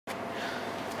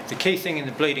The key thing in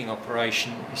the bleeding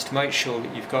operation is to make sure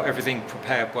that you've got everything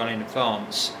prepared well in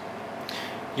advance.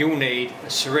 You'll need a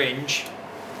syringe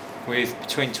with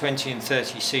between 20 and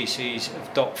 30 cc's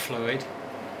of dot fluid.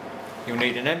 You'll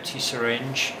need an empty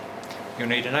syringe, you'll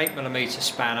need an 8mm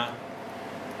spanner,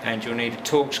 and you'll need a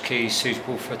Torx key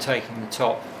suitable for taking the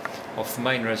top off the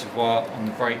main reservoir on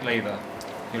the brake lever.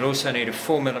 You'll also need a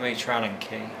 4mm Allen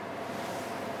key.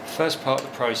 The first part of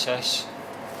the process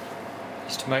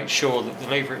is to make sure that the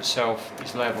lever itself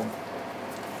is level.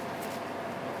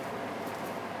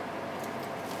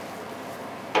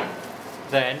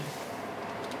 Then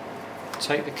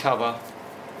take the cover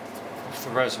off the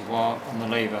reservoir on the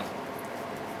lever.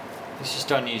 This is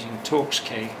done using a Torx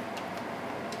key.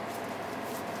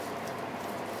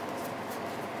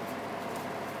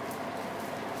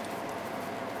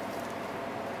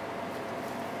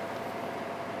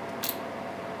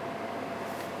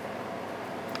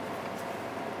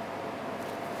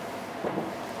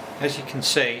 As you can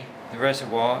see, the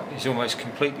reservoir is almost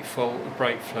completely full of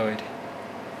brake fluid.